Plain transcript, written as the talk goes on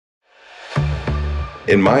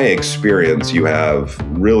In my experience, you have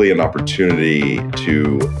really an opportunity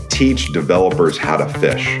to teach developers how to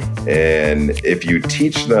fish. And if you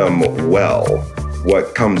teach them well,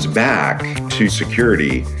 what comes back to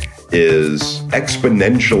security is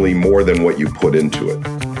exponentially more than what you put into it.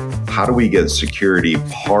 How do we get security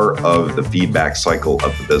part of the feedback cycle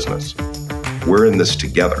of the business? We're in this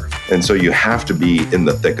together. And so you have to be in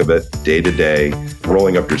the thick of it day to day,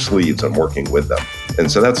 rolling up your sleeves and working with them.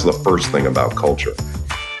 And so that's the first thing about culture.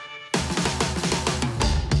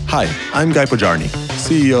 Hi, I'm Guy Pojarny,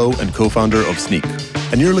 CEO and co-founder of Sneak,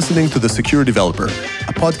 and you're listening to The Secure Developer,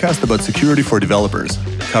 a podcast about security for developers,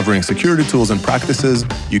 covering security tools and practices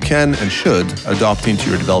you can and should adopt into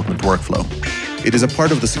your development workflow. It is a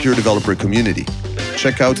part of the Secure Developer community.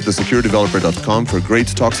 Check out thesecuredeveloper.com for great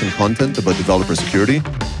talks and content about developer security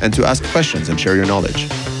and to ask questions and share your knowledge.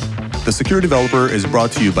 The Secure Developer is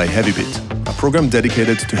brought to you by Heavybit, a program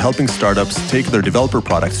dedicated to helping startups take their developer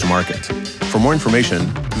products to market. For more information,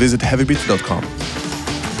 visit heavybit.com.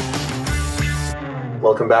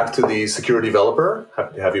 Welcome back to the Secure Developer.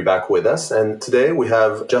 Happy to have you back with us. And today we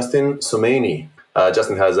have Justin Somaini.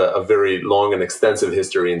 Justin has a very long and extensive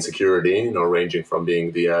history in security, ranging from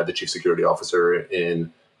being the chief security officer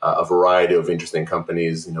in a variety of interesting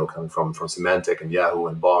companies, coming from Symantec and Yahoo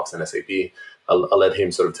and Box and SAP. I'll let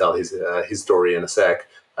him sort of tell his story in a sec.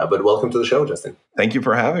 But welcome to the show, Justin. Thank you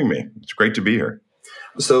for having me. It's great to be here.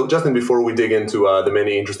 So, Justin, before we dig into the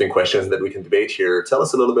many interesting questions that we can debate here, tell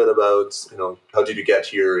us a little bit about, how did you get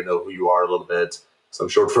here, who you are a little bit, some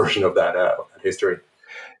short version of that history.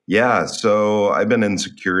 Yeah, so I've been in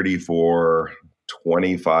security for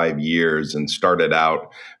 25 years and started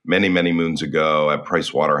out many, many moons ago at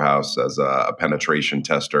Pricewaterhouse as a penetration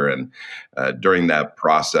tester. And during that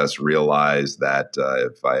process, realized that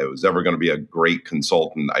if I was ever going to be a great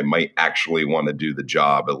consultant, I might actually want to do the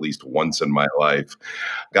job at least once in my life.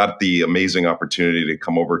 Got the amazing opportunity to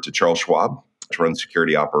come over to Charles Schwab to run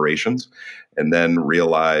security operations, and then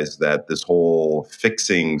realized that this whole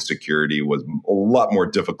fixing security was a lot more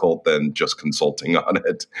difficult than just consulting on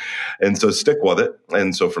it. And so stick with it.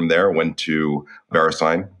 And so from there, I went to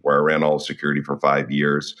VeriSign, where I ran all of security for 5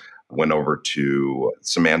 years, went over to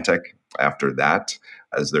Symantec after that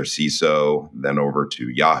as their CISO, then over to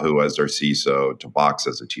Yahoo as their CISO, to Box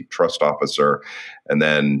as a chief trust officer, and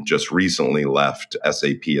then just recently left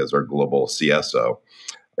SAP as our global CSO.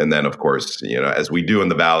 And then, of course, as we do in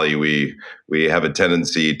the Valley, we have a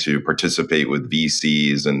tendency to participate with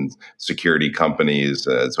VCs and security companies.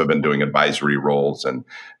 So I've been doing advisory roles and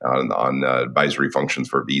on advisory functions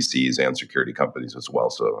for VCs and security companies as well.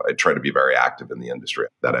 So I try to be very active in the industry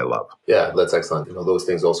that I love. Yeah, that's excellent. Those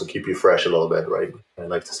things also keep you fresh a little bit, right? I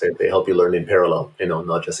like to say they help you learn in parallel,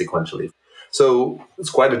 not just sequentially. So it's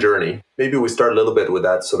quite a journey. Maybe we start a little bit with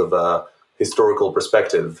that sort of historical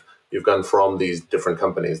perspective. You've gone from these different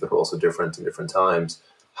companies that are also different in different times.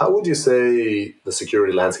 How would you say the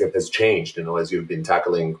security landscape has changed, as you've been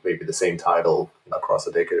tackling maybe the same title across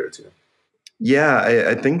a decade or two? Yeah,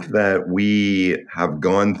 I think that we have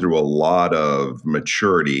gone through a lot of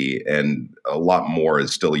maturity and a lot more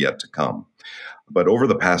is still yet to come. But over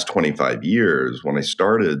the past 25 years, when I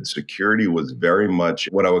started, security was very much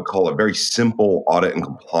what I would call a very simple audit and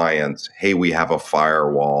compliance. Hey, we have a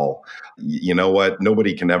firewall. You know what?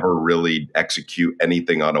 Nobody can ever really execute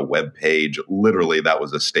anything on a web page. Literally, that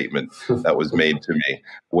was a statement that was made to me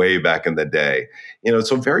way back in the day.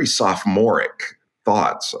 So very sophomoric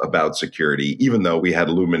thoughts about security, even though we had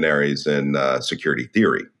luminaries in security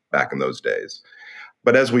theory back in those days.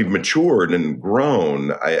 But as we've matured and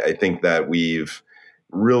grown, I think that we've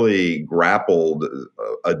really grappled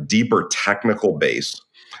a deeper technical base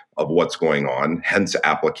of what's going on, hence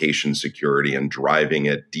application security and driving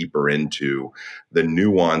it deeper into the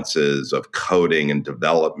nuances of coding and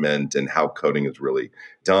development and how coding is really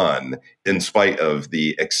done, in spite of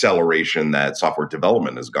the acceleration that software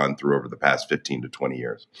development has gone through over the past 15 to 20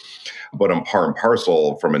 years. But on par and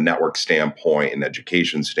parcel, from a network standpoint, an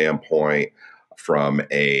education standpoint, from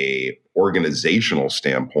a organizational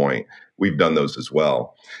standpoint, we've done those as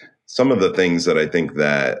well. Some of the things that I think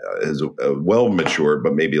that is well matured,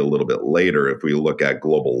 but maybe a little bit later, if we look at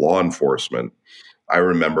global law enforcement, I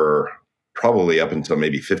remember probably up until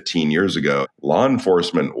maybe 15 years ago, law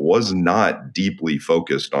enforcement was not deeply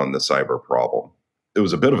focused on the cyber problem. It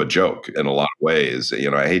was a bit of a joke in a lot of ways.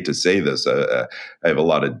 I hate to say this. I have a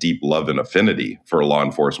lot of deep love and affinity for law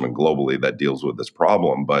enforcement globally that deals with this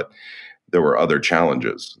problem, but there were other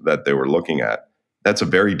challenges that they were looking at. That's a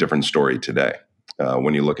very different story today.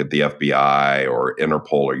 When you look at the FBI or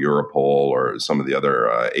Interpol or Europol or some of the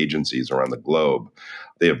other agencies around the globe,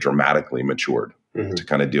 they have dramatically matured to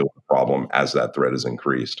kind of deal with the problem as that threat has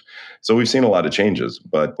increased. So we've seen a lot of changes,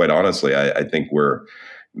 but quite honestly, I think we're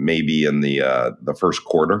maybe in the first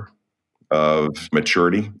quarter of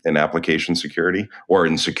maturity in application security or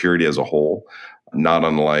in security as a whole. Not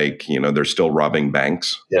unlike, they're still robbing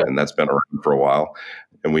banks, and that's been around for a while.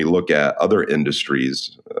 And we look at other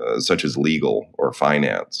industries such as legal or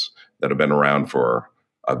finance that have been around for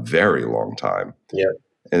a very long time. Yeah.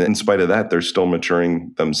 And in spite of that, they're still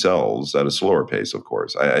maturing themselves at a slower pace, of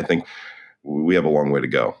course. I think we have a long way to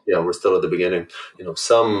go. Yeah, we're still at the beginning.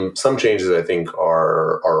 Some changes I think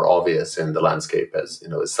are obvious in the landscape as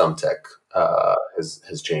some tech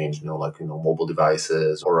has changed. Mobile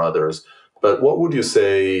devices or others. But what would you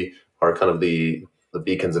say are kind of the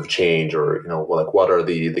beacons of change, or what are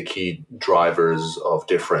the key drivers of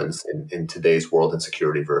difference in today's world in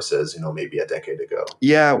security versus maybe a decade ago?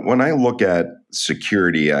 Yeah, when I look at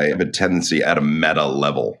security, I have a tendency at a meta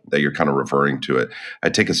level that you're kind of referring to it. I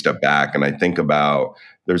take a step back and I think about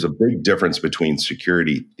there's a big difference between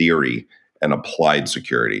security theory and applied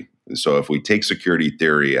security. So if we take security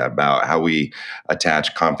theory about how we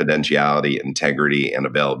attach confidentiality, integrity, and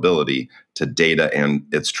availability to data and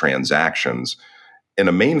its transactions, in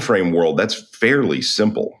a mainframe world, that's fairly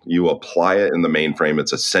simple. You apply it in the mainframe.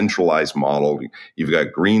 It's a centralized model. You've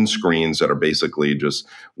got green screens that are basically just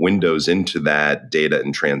windows into that data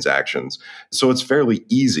and transactions. So it's fairly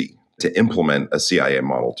easy to implement a CIA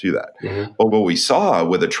model to that. Mm-hmm. But what we saw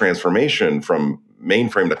with a transformation from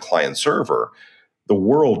mainframe to client server, the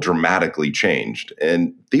world dramatically changed.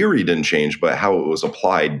 And theory didn't change, but how it was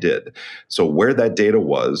applied did. So where that data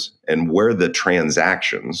was and where the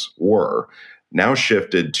transactions were now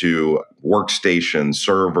shifted to workstations,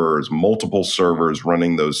 servers, multiple servers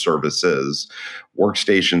running those services,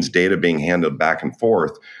 workstations, data being handled back and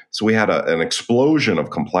forth. So we had an explosion of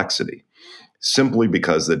complexity simply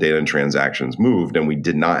because the data and transactions moved and we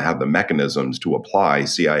did not have the mechanisms to apply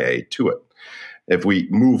CIA to it. If we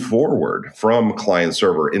move forward from client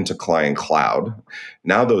server into client cloud,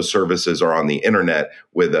 now those services are on the internet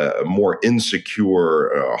with a more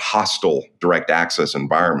insecure, hostile direct access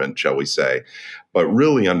environment, shall we say. But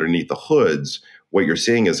really underneath the hoods, what you're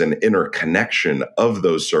seeing is an interconnection of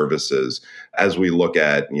those services as we look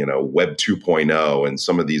at, Web 2.0 and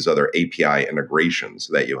some of these other API integrations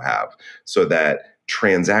that you have, so that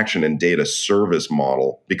transaction and data service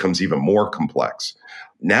model becomes even more complex.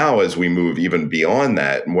 Now, as we move even beyond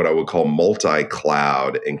that, and what I would call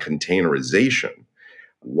multi-cloud and containerization,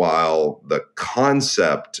 while the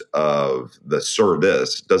concept of the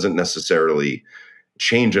service doesn't necessarily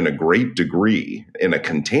change in a great degree in a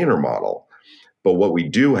container model, but what we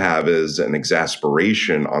do have is an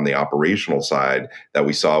exasperation on the operational side that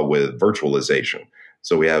we saw with virtualization.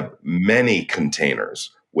 So we have many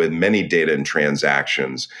containers with many data and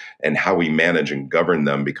transactions, and how we manage and govern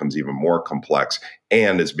them becomes even more complex,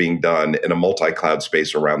 and it's being done in a multi-cloud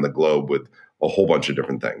space around the globe with a whole bunch of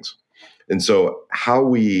different things. And so how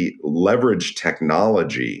we leverage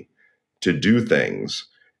technology to do things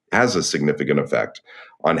has a significant effect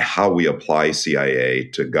on how we apply CIA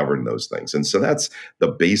to govern those things. And so that's the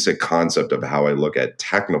basic concept of how I look at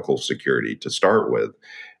technical security to start with.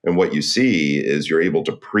 And what you see is you're able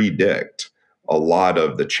to predict a lot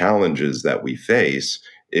of the challenges that we face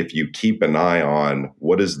if you keep an eye on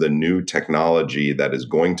what is the new technology that is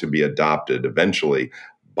going to be adopted eventually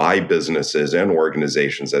by businesses and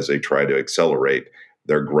organizations as they try to accelerate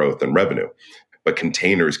their growth and revenue. But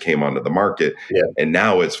containers came onto the market, and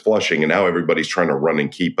now it's flushing, and now everybody's trying to run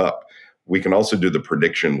and keep up. We can also do the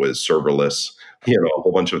prediction with serverless, a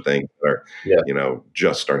whole bunch of things that are,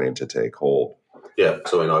 just starting to take hold. Yeah,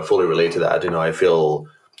 so I fully relate to that. I feel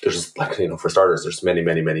there's for starters, there's many,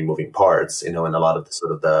 many, many moving parts, and a lot of the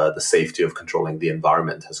sort of the safety of controlling the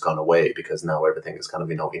environment has gone away because now everything is kind of,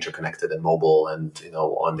 interconnected and mobile and,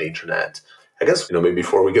 on the internet. I guess, maybe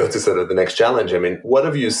before we go to sort of the next challenge, what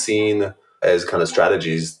have you seen as kind of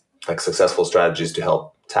strategies, like successful strategies to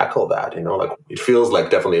help tackle that? It feels like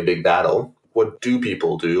definitely a big battle. What do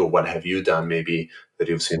people do, or what have you done maybe that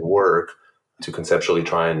you've seen work to conceptually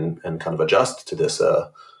try and kind of adjust to this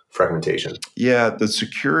fragmentation? Yeah, the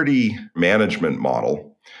security management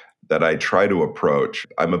model that I try to approach,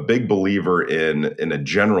 I'm a big believer in a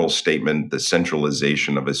general statement, the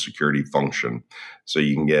centralization of a security function, so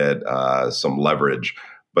you can get some leverage.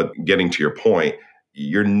 But getting to your point,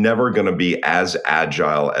 you're never going to be as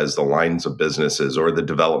agile as the lines of businesses or the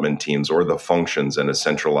development teams or the functions in a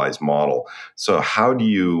centralized model. So how do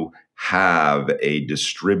you have a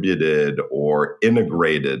distributed or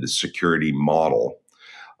integrated security model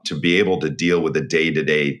to be able to deal with the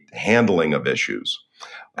day-to-day handling of issues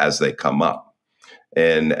as they come up?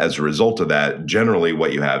 And as a result of that, generally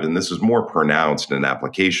what you have, and this is more pronounced in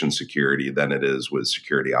application security than it is with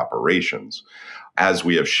security operations, as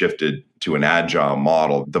we have shifted to an agile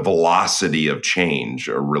model, the velocity of change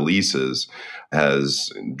or releases has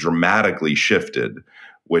dramatically shifted,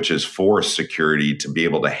 which has forced security to be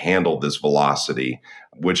able to handle this velocity,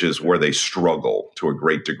 which is where they struggle to a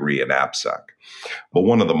great degree in AppSec. But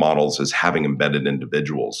one of the models is having embedded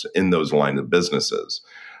individuals in those lines of businesses.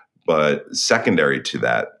 But secondary to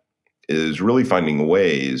that is really finding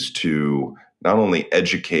ways to not only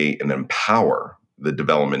educate and empower the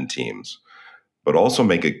development teams, but also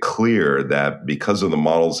make it clear that because of the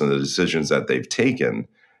models and the decisions that they've taken,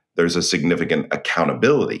 there's a significant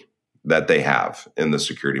accountability that they have in the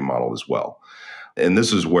security model as well. And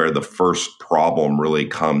this is where the first problem really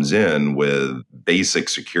comes in with basic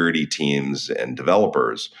security teams and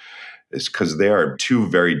developers, is because there are two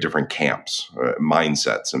very different camps,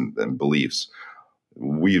 mindsets and beliefs.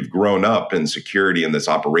 We've grown up in security in this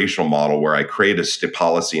operational model where I create a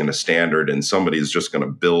policy and a standard and somebody is just going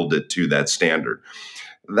to build it to that standard.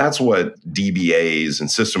 That's what DBAs and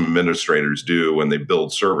system administrators do when they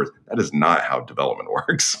build servers. That is not how development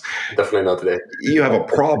works. Definitely not today. You have a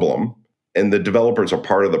problem and the developers are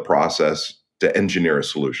part of the process to engineer a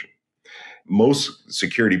solution. Most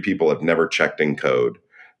security people have never checked in code.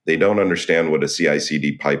 They don't understand what a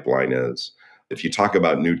CI/CD pipeline is. If you talk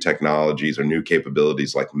about new technologies or new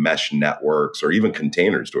capabilities like mesh networks or even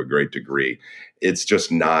containers to a great degree, it's just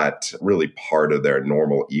not really part of their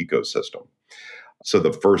normal ecosystem. So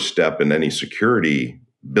the first step in any security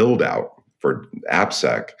build out for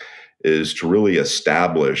AppSec is to really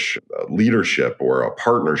establish a leadership or a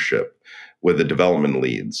partnership with the development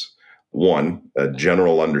leads. One, a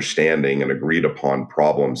general understanding and agreed upon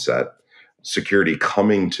problem set. Security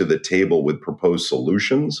coming to the table with proposed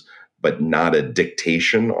solutions, but not a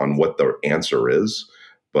dictation on what the answer is,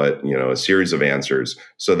 but a series of answers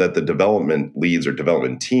so that the development leads or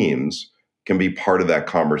development teams can be part of that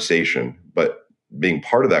conversation. But being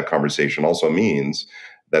part of that conversation also means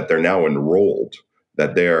that they're now enrolled,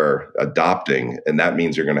 that they're adopting, and that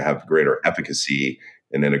means you're going to have greater efficacy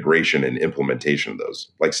and integration and implementation of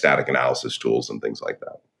those, like static analysis tools and things like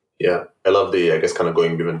that. Yeah, I love I guess kind of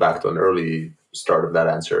going even back to an early start of that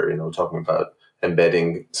answer, talking about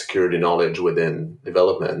embedding security knowledge within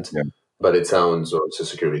development, but it sounds, or to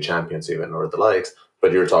security champions even, or the likes,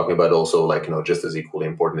 but you're talking about also just as equally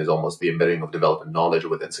important is almost the embedding of development knowledge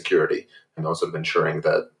within security, sort of ensuring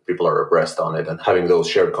that people are abreast on it and having those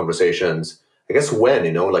shared conversations. I guess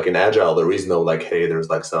when, like in Agile, there is no hey, there's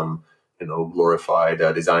some, glorified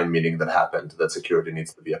design meeting that happened that security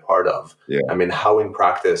needs to be a part of. Yeah. I mean, how in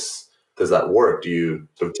practice does that work? Do you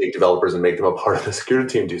sort of take developers and make them a part of the security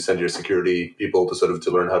team? Do you send your security people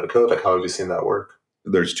to learn how to code? How have you seen that work?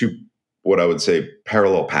 There's two, what I would say,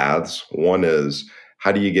 parallel paths. One is,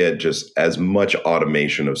 how do you get just as much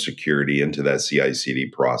automation of security into that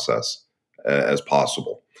CI/CD process as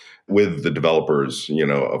possible? With the developers,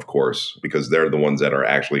 of course, because they're the ones that are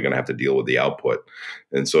actually going to have to deal with the output.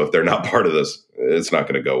 And so if they're not part of this, it's not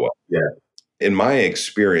going to go well. Yeah. In my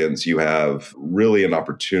experience, you have really an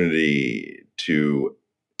opportunity to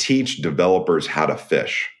teach developers how to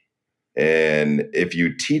fish. And if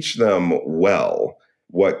you teach them well,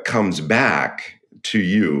 what comes back to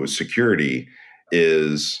you, security,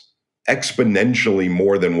 is exponentially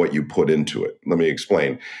more than what you put into it. Let me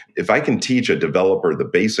explain. If I can teach a developer the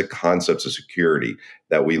basic concepts of security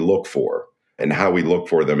that we look for and how we look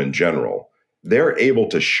for them in general, they're able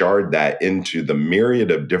to shard that into the myriad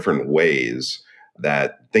of different ways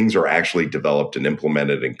that things are actually developed and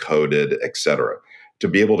implemented and coded, et cetera, to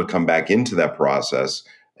be able to come back into that process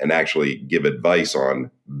and actually give advice on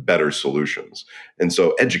better solutions. And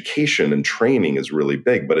so education and training is really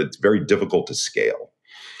big, but it's very difficult to scale.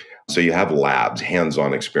 So you have labs,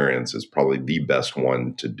 hands-on experience is probably the best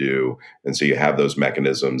one to do. And so you have those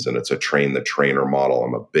mechanisms, and it's a train the trainer model.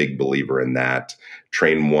 I'm a big believer in that.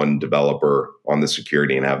 Train one developer on the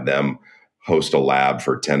security and have them host a lab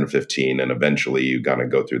for 10 or 15, and eventually you got to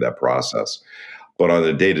go through that process. But on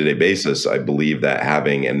a day-to-day basis, I believe that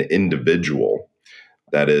having an individual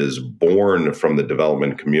that is born from the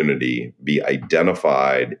development community be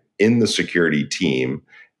identified in the security team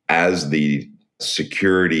as the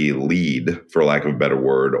security lead, for lack of a better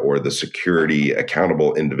word, or the security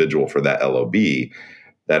accountable individual for that LOB,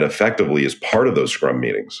 that effectively is part of those scrum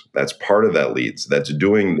meetings. That's part of that leads. That's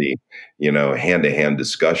doing the, hand-to-hand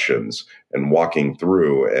discussions and walking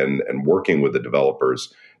through and working with the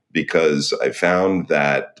developers, because I found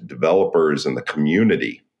that developers and the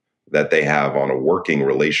community that they have on a working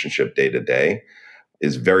relationship day to day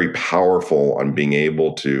is very powerful on being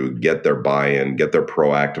able to get their buy-in, get their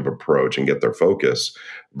proactive approach, and get their focus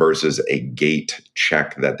versus a gate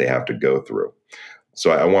check that they have to go through.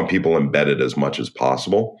 So I want people embedded as much as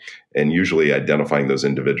possible, and usually identifying those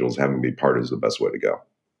individuals having to be part is the best way to go.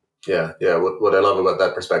 Yeah. What I love about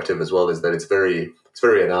that perspective as well is that it's very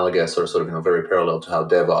analogous or sort of very parallel to how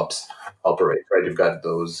DevOps operate. Right, you've got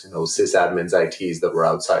those sysadmins, ITs that were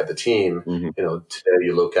outside the team. Today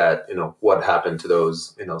you look at what happened to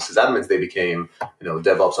those sysadmins. They became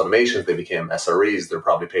DevOps automations. They became SREs. They're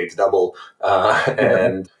probably paid double,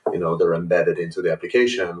 and they're embedded into the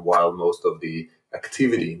application while most of the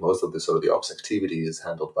sort of the ops activity is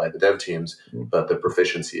handled by the dev teams, but the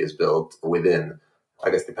proficiency is built within. I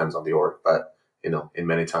guess depends on the org, but in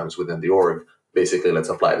many times within the org, basically let's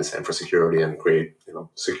apply the same for security and create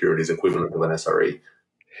security's equivalent of an SRE.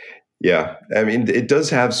 Yeah, I mean it does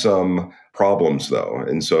have some problems though,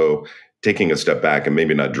 and so taking a step back and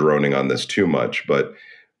maybe not droning on this too much, but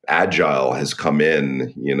Agile has come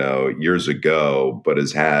in, years ago, but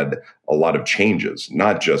has had a lot of changes,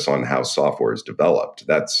 not just on how software is developed.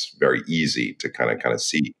 That's very easy to kind of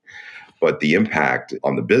see. But the impact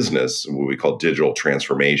on the business, what we call digital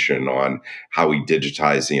transformation, on how we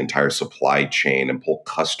digitize the entire supply chain and pull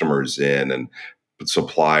customers in and put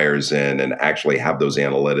suppliers in and actually have those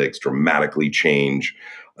analytics dramatically change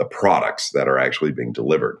the products that are actually being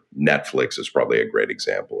delivered. Netflix is probably a great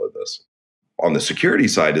example of this. On the security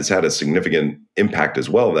side, it's had a significant impact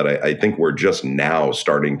as well that I think we're just now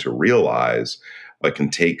starting to realize, but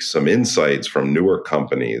can take some insights from newer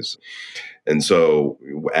companies. And so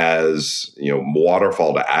as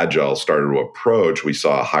waterfall to agile started to approach, we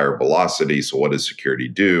saw a higher velocity. So what does security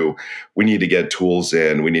do? We need to get tools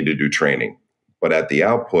in, we need to do training. But at the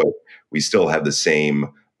output, we still have the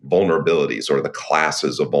same vulnerabilities or the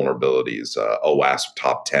classes of vulnerabilities. OWASP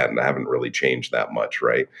top 10 haven't really changed that much,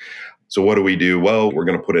 right? So what do we do? Well, we're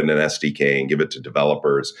going to put in an SDK and give it to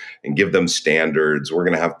developers and give them standards. We're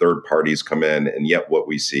going to have third parties come in. And yet what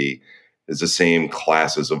we see is the same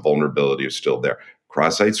classes of vulnerability are still there.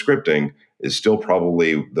 Cross-site scripting is still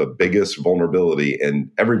probably the biggest vulnerability, and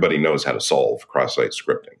everybody knows how to solve cross-site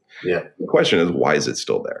scripting. Yeah. The question is, why is it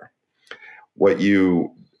still there? What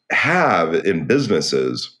you have in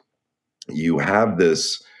businesses, you have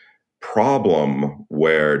this problem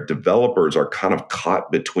where developers are kind of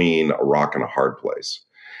caught between a rock and a hard place.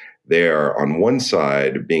 They are on one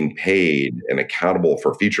side being paid and accountable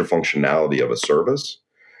for feature functionality of a service.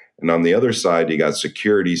 And on the other side, you got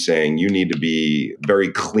security saying you need to be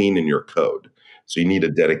very clean in your code. So you need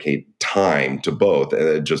to dedicate time to both, and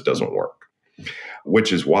it just doesn't work.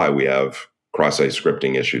 Which is why we have cross-site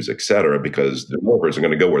scripting issues, et cetera, because the developers are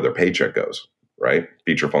going to go where their paycheck goes, right?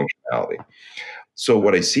 Feature functionality. So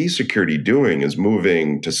what I see security doing is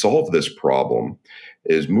moving to solve this problem,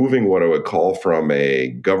 is moving what I would call from a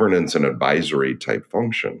governance and advisory type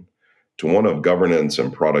function to one of governance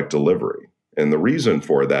and product delivery. And the reason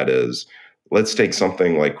for that is, let's take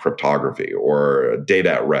something like cryptography or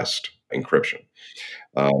data at rest encryption.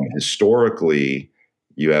 Historically,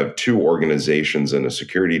 you have two organizations in a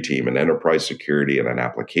security team, an enterprise security and an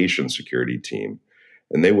application security team.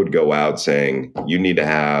 And they would go out saying, you need to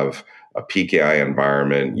have a PKI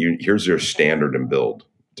environment. Here's your standard and build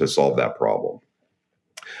to solve that problem.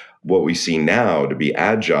 What we see now to be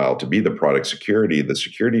agile, to be the product security, the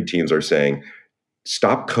security teams are saying,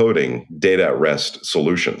 stop coding data at rest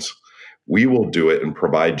solutions. We will do it and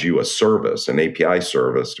provide you a service, an API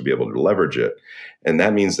service to be able to leverage it. And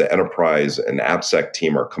that means the enterprise and AppSec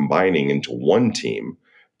team are combining into one team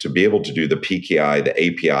to be able to do the PKI,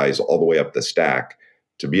 the APIs, all the way up the stack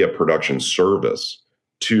to be a production service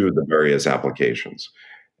to the various applications.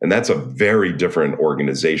 And that's a very different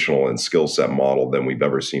organizational and skill set model than we've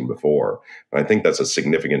ever seen before. And I think that's a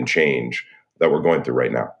significant change that we're going through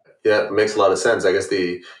right now. Yeah, it makes a lot of sense. I guess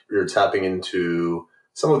you're tapping into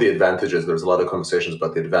some of the advantages. There's a lot of conversations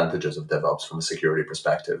about the advantages of DevOps from a security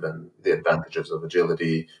perspective and the advantages of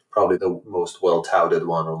agility. Probably the most well-touted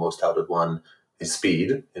one or most touted one is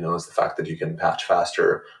speed, is the fact that you can patch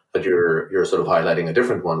faster. But you're sort of highlighting a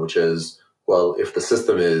different one, which is, well, if the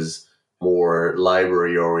system is more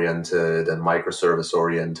library-oriented and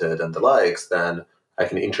microservice-oriented and the likes, then I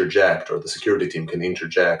can interject, or the security team can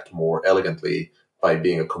interject more elegantly by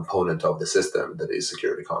being a component of the system that is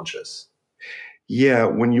security conscious. Yeah,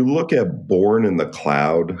 when you look at born in the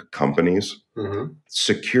cloud companies,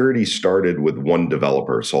 security started with one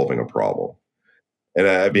developer solving a problem.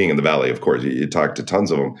 And being in the Valley, of course, you talk to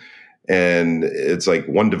tons of them. And it's like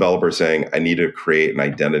one developer saying, I need to create an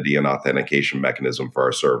identity and authentication mechanism for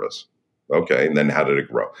our service. Okay, and then how did it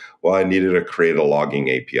grow? Well, I needed to create a logging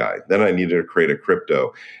API. Then I needed to create a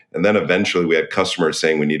crypto. And then eventually we had customers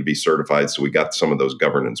saying we need to be certified. So we got some of those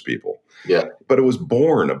governance people. Yeah. But it was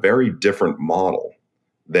born a very different model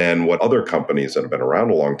than what other companies that have been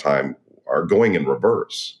around a long time are going in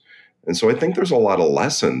reverse. And so I think there's a lot of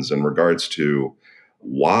lessons in regards to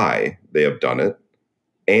why they have done it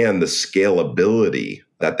and the scalability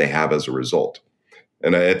that they have as a result.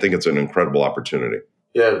 And I think it's an incredible opportunity.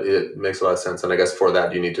 Yeah, it makes a lot of sense. And I guess for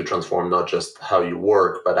that, you need to transform not just how you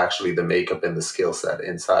work, but actually the makeup and the skill set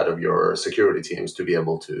inside of your security teams to be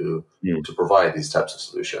able to provide these types of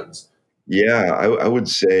solutions. Yeah, I would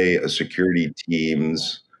say a security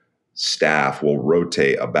team's staff will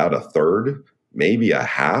rotate about a third, maybe a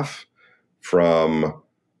half, from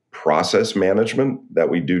process management that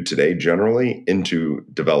we do today generally into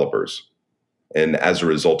developers. And as a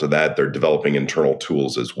result of that, they're developing internal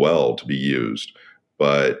tools as well to be used.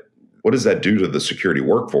 But what does that do to the security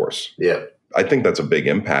workforce? Yeah. I think that's a big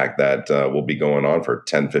impact that will be going on for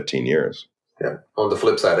 10, 15 years. Yeah. On the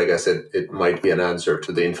flip side, I guess it might be an answer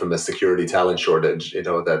to the infamous security talent shortage,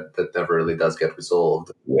 that never really does get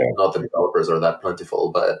resolved. Yeah. Not that developers are that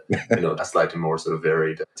plentiful, but, a slightly more sort of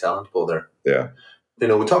varied talent pool there. Yeah.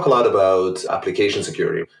 We talk a lot about application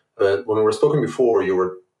security, but when we were speaking before, you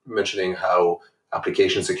were mentioning how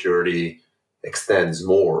application security extends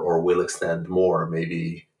more or will extend more,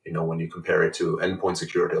 maybe, when you compare it to endpoint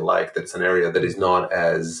security alike, that's an area that is not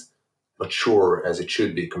as mature as it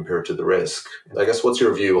should be compared to the risk. I guess what's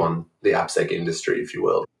your view on the AppSec industry, if you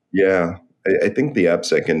will? Yeah, I think the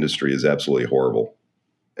AppSec industry is absolutely horrible.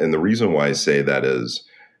 And the reason why I say that is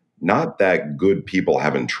not that good people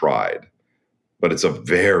haven't tried, but it's a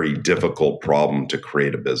very difficult problem to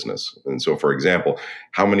create a business. And so, for example,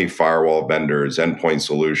 how many firewall vendors, endpoint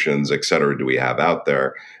solutions, et cetera, do we have out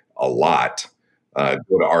there? A lot. Go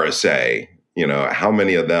to RSA. How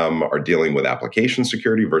many of them are dealing with application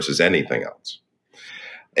security versus anything else?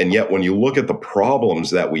 And yet, when you look at the problems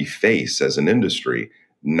that we face as an industry,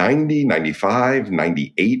 90, 95,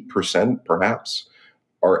 98% perhaps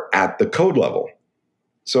are at the code level.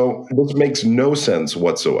 So this makes no sense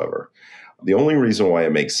whatsoever. The only reason why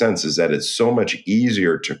it makes sense is that it's so much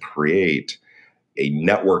easier to create a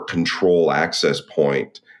network control access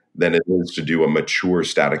point than it is to do a mature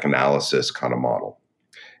static analysis kind of model.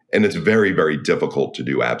 And it's very, very difficult to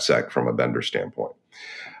do AppSec from a vendor standpoint.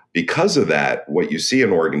 Because of that, what you see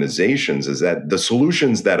in organizations is that the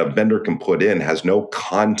solutions that a vendor can put in has no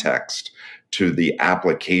context to the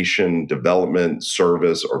application development,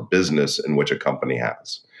 service, or business in which a company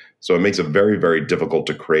has. So it makes it very, very difficult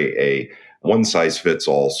to create a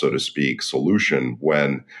one-size-fits-all, so to speak, solution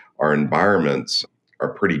when our environments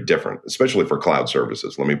are pretty different, especially for cloud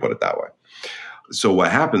services. Let me put it that way. So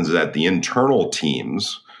what happens is that the internal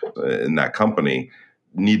teams in that company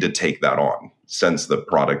need to take that on. Since the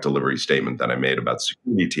product delivery statement that I made about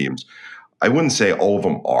security teams, I wouldn't say all of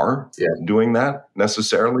them are doing that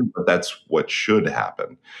necessarily, but that's what should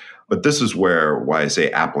happen. But this is why I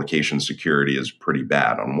say application security is pretty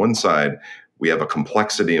bad. On one side, we have a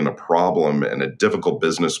complexity and a problem and a difficult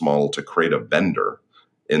business model to create a vendor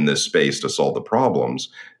in this space to solve the problems.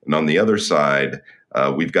 And on the other side,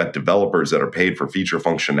 we've got developers that are paid for feature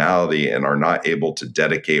functionality and are not able to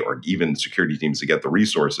dedicate, or even security teams to get the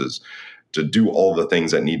resources to do all the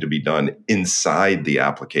things that need to be done inside the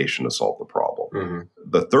application to solve the problem. Mm-hmm.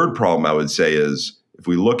 The third problem I would say is if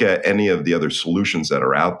we look at any of the other solutions that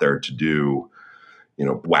are out there to do,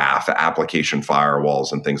 WAF, application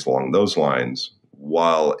firewalls and things along those lines,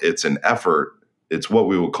 while it's an effort, it's what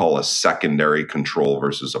we would call a secondary control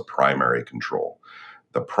versus a primary control.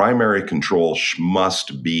 The primary control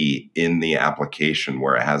must be in the application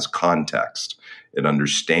where it has context. It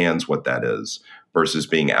understands what that is versus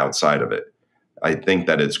being outside of it. I think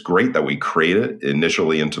that it's great that we create it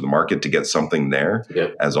initially into the market to get something there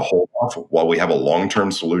as a whole off while we have a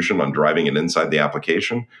long-term solution on driving it inside the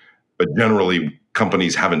application. But generally,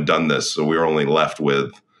 companies haven't done this, so we're only left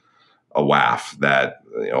with a WAF that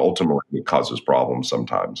ultimately causes problems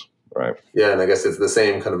sometimes. Right. Yeah, and I guess it's the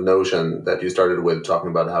same kind of notion that you started with, talking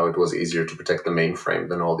about how it was easier to protect the mainframe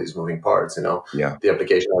than all these moving parts. The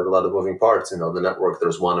application has a lot of moving parts. The network,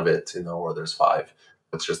 there's one of it, or there's five.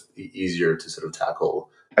 It's just easier to sort of tackle.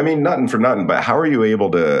 I mean, nothing for nothing, but how are you able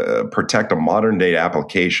to protect a modern day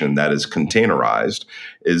application that is containerized,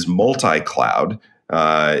 is multi-cloud,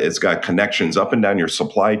 it's got connections up and down your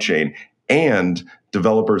supply chain, and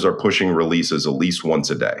developers are pushing releases at least once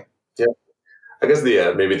a day? Yeah. I guess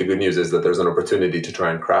maybe the good news is that there's an opportunity to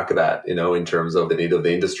try and crack that, in terms of the need of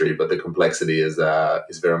the industry, but the complexity is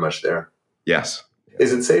very much there. Yes.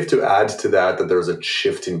 Is it safe to add to that there's a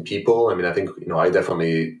shift in people? I mean, I think, I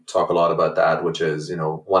definitely talk a lot about that, which is,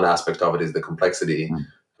 one aspect of it is the complexity.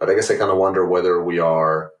 But I guess I kind of wonder whether we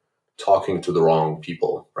are talking to the wrong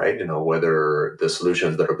people, right? Whether the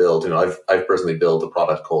solutions that are built, I've personally built a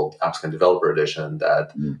product called AppSec Developer Edition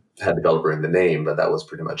that had developer in the name, but that was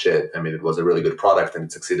pretty much it. I mean, it was a really good product and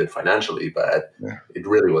it succeeded financially, but it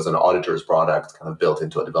really was an auditor's product kind of built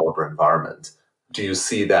into a developer environment. Do you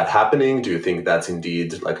see that happening? Do you think that's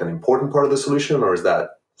indeed like an important part of the solution, or is that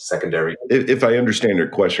secondary? If I understand your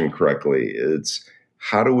question correctly, it's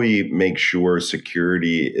how do we make sure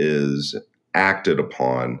security is acted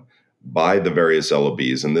upon by the various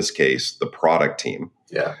LOBs, in this case, the product team,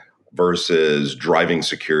 versus driving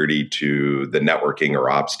security to the networking or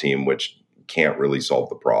ops team, which can't really solve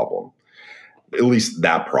the problem, at least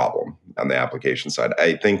that problem on the application side.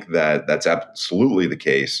 I think that that's absolutely the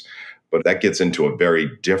case. But that gets into a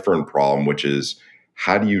very different problem, which is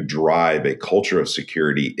how do you drive a culture of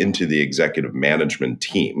security into the executive management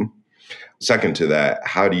team? Second to that,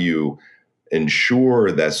 how do you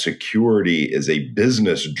ensure that security is a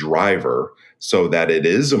business driver so that it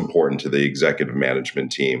is important to the executive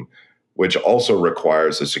management team, which also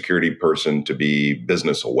requires a security person to be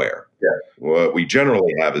business aware. What we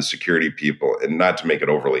generally have is security people, and not to make it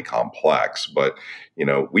overly complex, but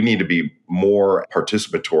we need to be more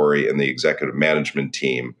participatory in the executive management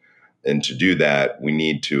team. And to do that, we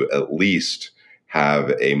need to at least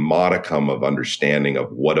have a modicum of understanding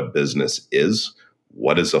of what a business is,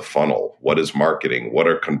 what is a funnel, what is marketing, what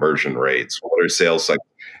are conversion rates, what are sales cycles,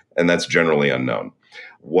 and that's generally unknown.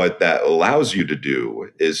 What that allows you to do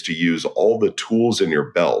is to use all the tools in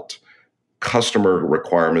your belt, customer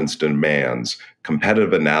requirements, demands,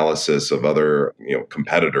 competitive analysis of other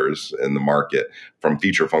competitors in the market from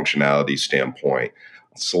feature functionality standpoint,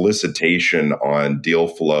 solicitation on deal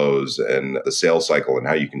flows and the sales cycle and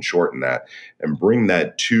how you can shorten that, and bring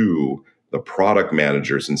that to the product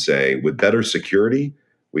managers and say, with better security,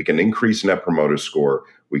 we can increase net promoter score,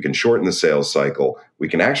 we can shorten the sales cycle, we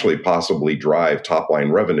can actually possibly drive top line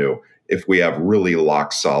revenue if we have really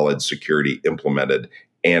lock solid security implemented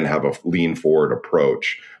and have a lean forward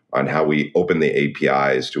approach on how we open the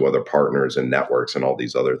APIs to other partners and networks and all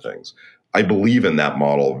these other things. I believe in that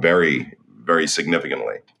model very, very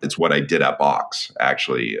significantly. It's what I did at Box,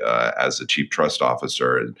 actually, as the chief trust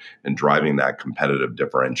officer and driving that competitive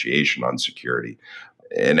differentiation on security.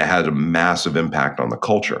 And it had a massive impact on the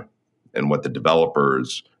culture and what the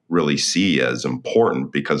developers really see as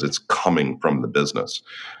important because it's coming from the business.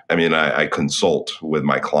 I mean, I consult with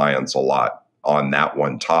my clients a lot on that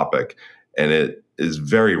one topic. And it is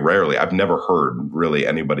very rarely, I've never heard really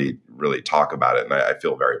anybody really talk about it. And I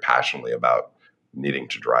feel very passionately about needing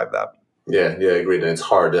to drive that. Yeah, agreed. And it's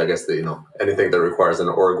hard. I guess anything that requires an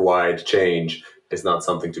org-wide change is not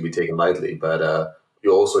something to be taken lightly. But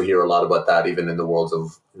you also hear a lot about that even in the worlds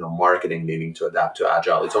of marketing needing to adapt to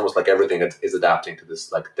agile. It's almost like everything is adapting to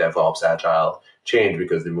this like DevOps agile change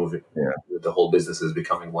because they're moving. The whole business is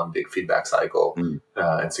becoming one big feedback cycle,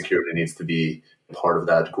 and security needs to be part of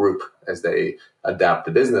that group as they adapt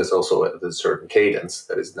the business also at a certain cadence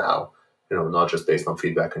that is now not just based on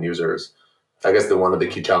feedback and users. I guess one of the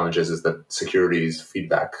key challenges is that security's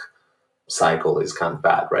feedback cycle is kind of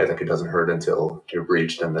bad, right? Like it doesn't hurt until you're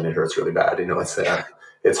breached and then it hurts really bad.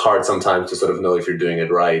 It's hard sometimes to sort of know if you're doing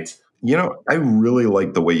it right. I really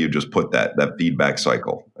like the way you just put that feedback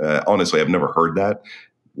cycle. Honestly, I've never heard that.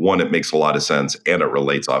 One, it makes a lot of sense and it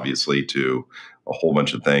relates obviously to a whole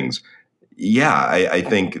bunch of things. Yeah, I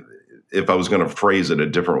think if I was going to phrase it a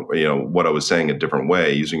different, what I was saying a different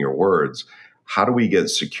way using your words, how do we get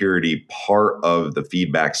security part of the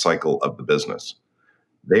feedback cycle of the business?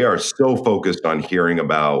 They are so focused on hearing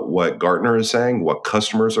about what Gartner is saying, what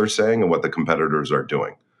customers are saying, and what the competitors are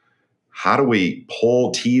doing. How do we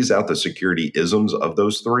tease out the security isms of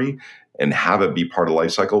those three and have it be part of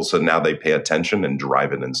life cycle so now they pay attention and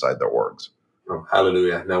drive it inside their orgs? Oh,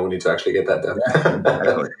 hallelujah. Now we need to actually get that done.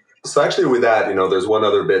 Exactly. So actually with that, there's one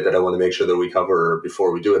other bit that I want to make sure that we cover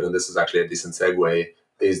before we do it, and this is actually a decent segue,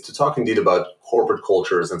 is to talk indeed about corporate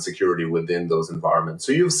cultures and security within those environments.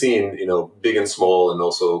 So you've seen, big and small and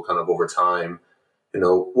also kind of over time,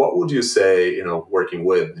 what would you say, working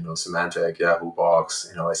with, Symantec, Yahoo,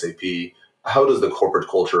 Box, SAP, how does the corporate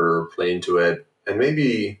culture play into it? And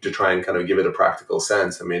maybe to try and kind of give it a practical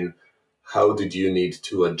sense, I mean, how did you need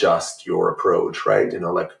to adjust your approach, right?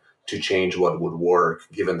 To change what would work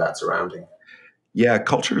given that surrounding? Yeah,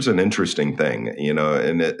 culture is an interesting thing,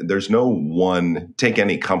 and there's no one, take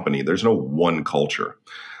any company, there's no one culture.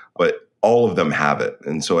 But all of them have it.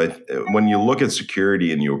 And so when you look at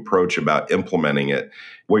security and you approach about implementing it,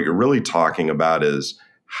 what you're really talking about is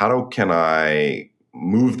how can I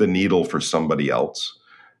move the needle for somebody else?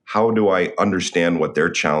 How do I understand what their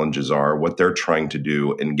challenges are, what they're trying to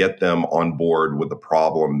do, and get them on board with the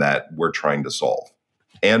problem that we're trying to solve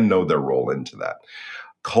and know their role into that?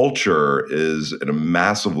 Culture is a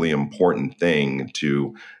massively important thing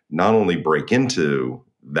to not only break into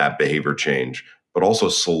that behavior change, but also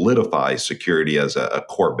solidify security as a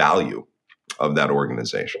core value of that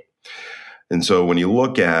organization. And so when you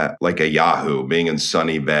look at like a Yahoo being in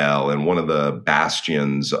Sunnyvale and one of the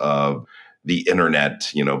bastions of the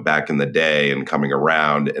internet, back in the day and coming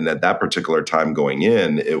around, and at that particular time going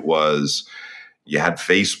in, it was you had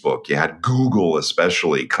Facebook, you had Google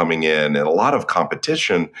especially coming in, and a lot of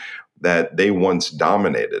competition that they once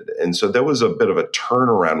dominated. And so there was a bit of a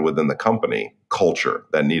turnaround within the company culture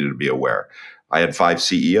that needed to be aware. I had 5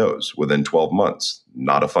 CEOs within 12 months,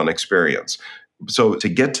 not a fun experience. So to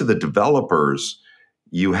get to the developers,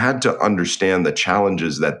 you had to understand the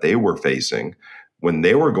challenges that they were facing when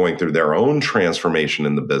they were going through their own transformation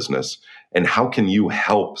in the business, and how can you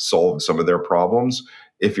help solve some of their problems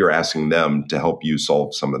if you're asking them to help you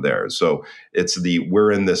solve some of theirs. So it's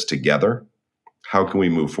we're in this together. How can we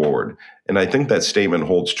move forward? And I think that statement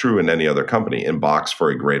holds true in any other company. Inbox, for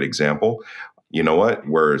a great example. You know what?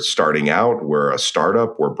 We're starting out. We're a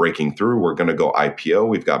startup. We're breaking through. We're going to go IPO.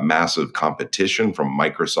 We've got massive competition from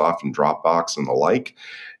Microsoft and Dropbox and the like.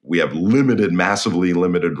 We have massively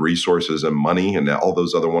limited resources and money and all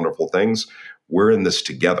those other wonderful things. We're in this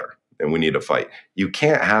together and we need to fight. You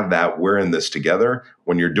can't have that we're in this together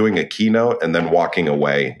when you're doing a keynote and then walking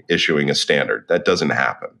away issuing a standard. That doesn't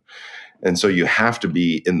happen. And so you have to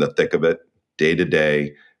be in the thick of it day to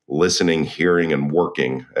day, listening, hearing, and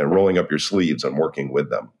working, and rolling up your sleeves and working with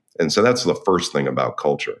them. And so that's the first thing about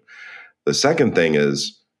culture. The second thing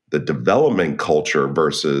is the development culture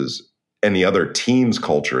versus any other team's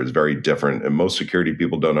culture is very different. And most security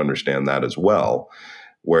people don't understand that as well,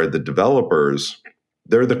 where the developers,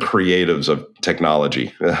 they're the creatives of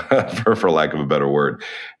technology, for lack of a better word.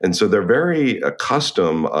 And so they're very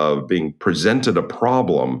accustomed of being presented a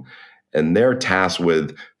problem and they're tasked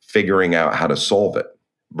with figuring out how to solve it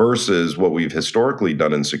versus what we've historically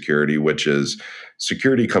done in security, which is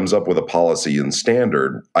security comes up with a policy and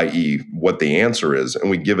standard, i.e. what the answer is, and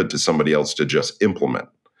we give it to somebody else to just implement.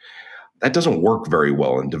 That doesn't work very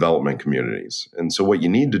well in development communities. And so what you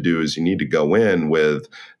need to do is you need to go in with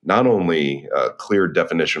not only a clear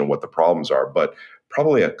definition of what the problems are, but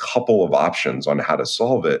probably a couple of options on how to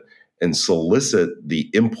solve it and solicit the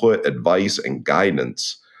input, advice, and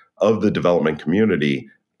guidance of the development community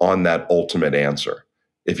on that ultimate answer.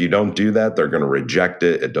 If you don't do that, they're going to reject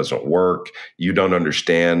it. It doesn't work. You don't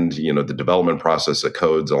understand, the development process, the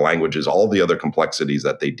codes, the languages, all the other complexities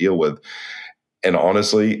that they deal with. And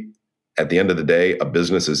honestly, at the end of the day, a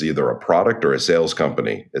business is either a product or a sales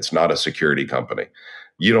company. It's not a security company.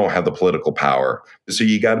 You don't have the political power. So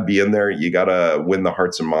you got to be in there. You got to win the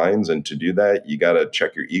hearts and minds. And to do that, you got to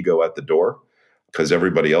check your ego at the door because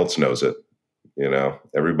everybody else knows it.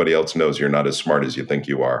 Everybody else knows you're not as smart as you think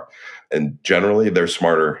you are. And generally, they're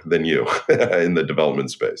smarter than you in the development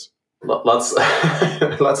space. Let's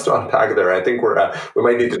unpack there. I think we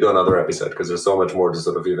might need to do another episode because there's so much more to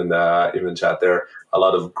sort of even chat there. A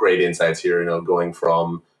lot of great insights here, going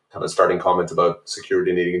from kind of starting comments about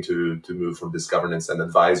security needing to move from this governance and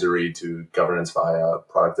advisory to governance via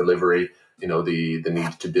product delivery. The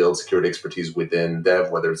need to build security expertise within dev,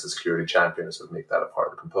 whether it's a security champion or sort of make that a part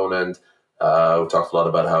of the component. We talked a lot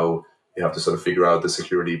about how you have to sort of figure out the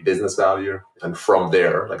security business value. And from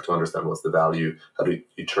there, to understand what's the value, how do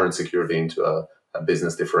you turn security into a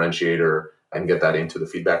business differentiator and get that into the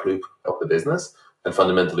feedback loop of the business and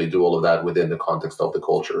fundamentally do all of that within the context of the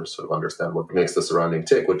culture, sort of understand what makes the surrounding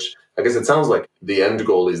tick, which I guess it sounds like the end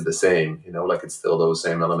goal is the same, it's still those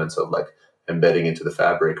same elements of embedding into the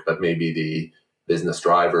fabric, but maybe the business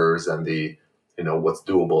drivers and the, what's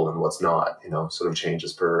doable and what's not, sort of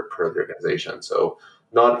changes per the organization. So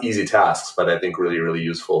not easy tasks, but I think really, really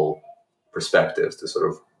useful perspectives to sort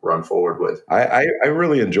of run forward with. I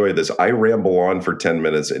really enjoy this. I ramble on for 10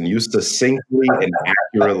 minutes and you succinctly and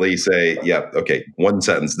accurately say, yeah, okay, one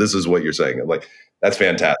sentence. This is what you're saying. I'm like, that's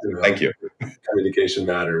fantastic. Thank you. Communication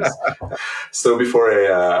matters. So before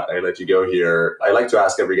I let you go here, I like to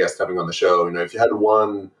ask every guest coming on the show, if you had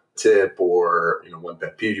one tip or, one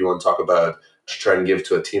pet peeve you want to talk about to try and give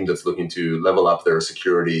to a team that's looking to level up their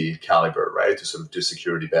security caliber, right? To sort of do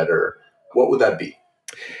security better, what would that be?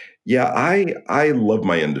 Yeah, I love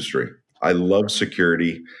my industry. I love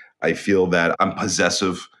security. I feel that I'm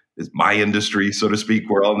possessive my industry, so to speak.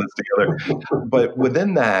 We're all in this together. But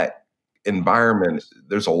within that environment,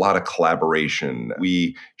 there's a lot of collaboration.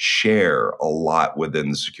 We share a lot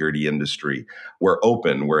within the security industry. We're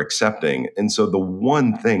open, we're accepting. And so the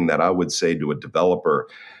one thing that I would say to a developer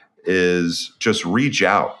is just reach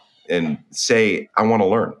out and say, I want to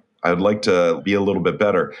learn. I'd like to be a little bit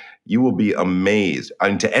better. You will be amazed.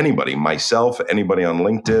 And to anybody, myself, anybody on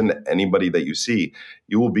LinkedIn, anybody that you see,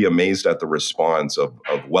 you will be amazed at the response of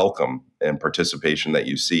welcome and participation that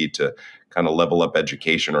you see to kind of level up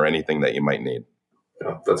education or anything that you might need.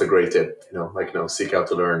 Yeah, that's a great tip. Seek out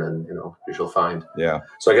to learn, and you shall find. Yeah.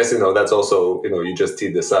 So I guess that's also you just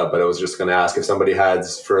teed this up, but I was just going to ask if somebody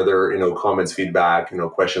has further comments, feedback,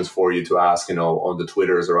 questions for you to ask on the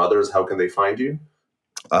Twitters or others. How can they find you?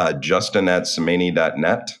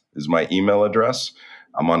 Justin@Somaini.net is my email address.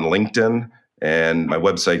 I'm on LinkedIn, and my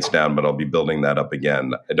website's down, but I'll be building that up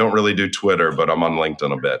again. I don't really do Twitter, but I'm on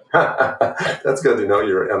LinkedIn a bit. That's good to know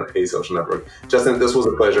you're on a social network. Justin, this was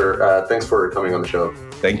a pleasure. Thanks for coming on the show.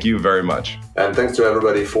 Thank you very much. And thanks to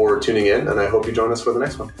everybody for tuning in, and I hope you join us for the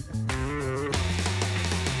next one.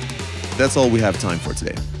 That's all we have time for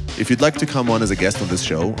today. If you'd like to come on as a guest on this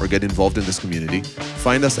show or get involved in this community,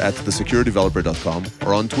 find us at thesecuredeveloper.com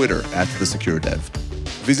or on Twitter @thesecuredev.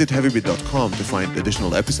 Visit heavybit.com to find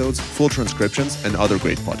additional episodes, full transcriptions, and other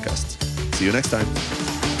great podcasts. See you next time.